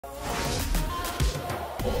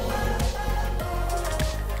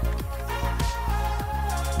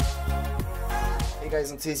Hey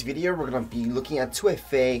guys, in today's video we're going to be looking at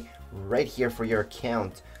 2FA right here for your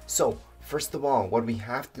account. So first of all, what we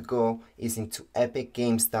have to go is into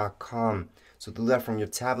epicgames.com. So do that from your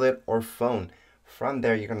tablet or phone. From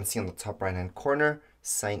there you're going to see on the top right hand corner,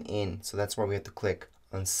 sign in. So that's where we have to click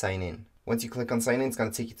on sign in. Once you click on sign in, it's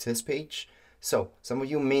going to take you to this page. So some of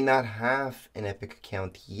you may not have an Epic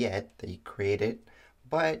account yet that you created,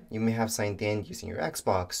 but you may have signed in using your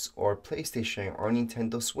Xbox or PlayStation or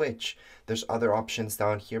Nintendo Switch. There's other options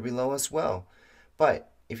down here below as well.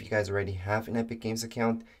 But if you guys already have an Epic Games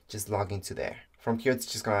account, just log into there. From here, it's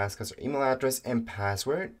just going to ask us our email address and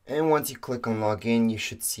password. And once you click on login, you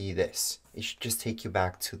should see this. It should just take you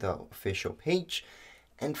back to the official page.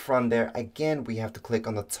 And from there, again, we have to click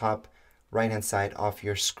on the top right-hand side of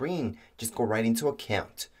your screen. Just go right into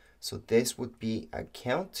account. So this would be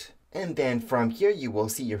account. And then from here, you will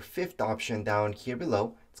see your fifth option down here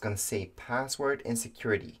below. It's going to say password and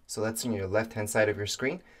security. So that's on your left-hand side of your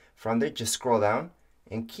screen. From there, just scroll down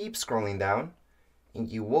and keep scrolling down. And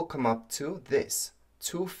you will come up to this,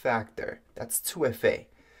 two-factor. That's 2FA.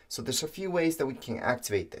 So there's a few ways that we can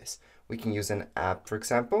activate this. We can use an app, for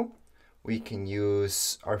example. We can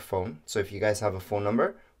use our phone. So if you guys have a phone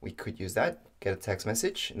number, we could use that. Get a text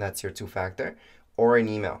message, and that's your two-factor. Or an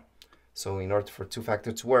email. So in order for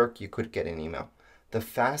two-factor to work, you could get an email. The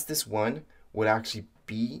fastest one would actually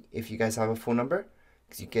be if you guys have a phone number,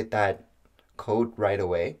 because you get that code right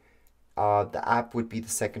away. The app would be the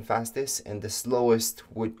second fastest, and the slowest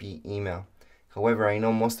would be email. However, I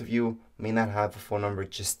know most of you may not have a phone number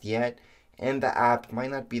just yet, and the app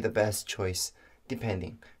might not be the best choice,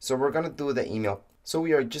 depending. So we're going to do the email. So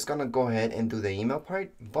we are just going to go ahead and do the email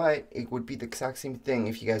part, but it would be the exact same thing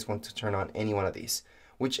if you guys want to turn on any one of these.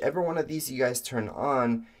 Whichever one of these you guys turn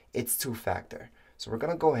on, it's two-factor. So we're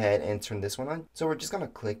going to go ahead and turn this one on. So we're just going to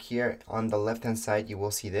click here on the left-hand side. You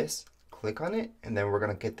will see this. Click on it, and then we're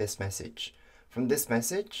going to get this message. From this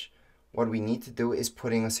message, what we need to do is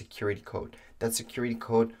put in a security code. That security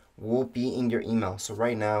code will be in your email. So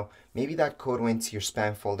right now, maybe that code went to your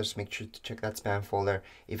spam folder. So make sure to check that spam folder.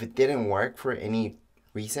 If it didn't work for any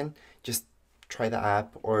reason, just try the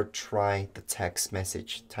app or try the text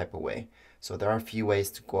message type of way. So there are a few ways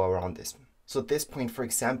to go around this. So at this point, for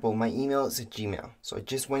example, my email is a Gmail. So I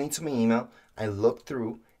just went into my email, I looked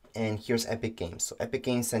through, and here's Epic Games. So Epic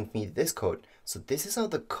Games sent me this code. So this is how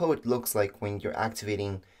the code looks like when you're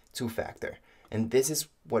activating two-factor. And this is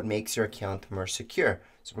what makes your account more secure.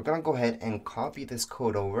 So we're gonna go ahead and copy this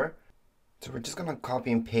code over. So we're just gonna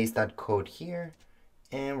copy and paste that code here.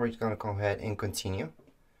 And we're gonna go ahead and continue.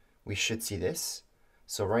 We should see this.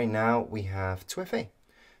 So right now we have 2FA.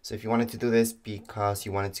 So if you wanted to do this because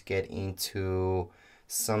you wanted to get into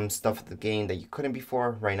some stuff of the game that you couldn't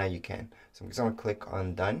before, right now you can. So I'm just going to click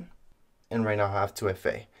on done. And right now I have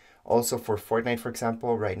 2FA. Also for Fortnite, for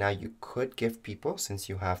example, right now you could gift people since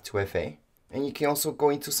you have 2FA. And you can also go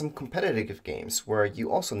into some competitive games where you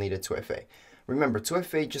also need a 2FA. Remember,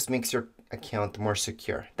 2FA just makes your account more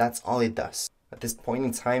secure. That's all it does. At this point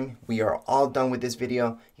in time, we are all done with this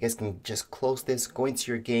video. You guys can just close this, go into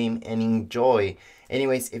your game, and enjoy.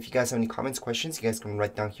 Anyways, if you guys have any comments, questions, you guys can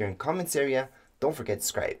write down here in the comments area. Don't forget to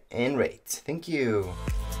subscribe and rate. Thank you.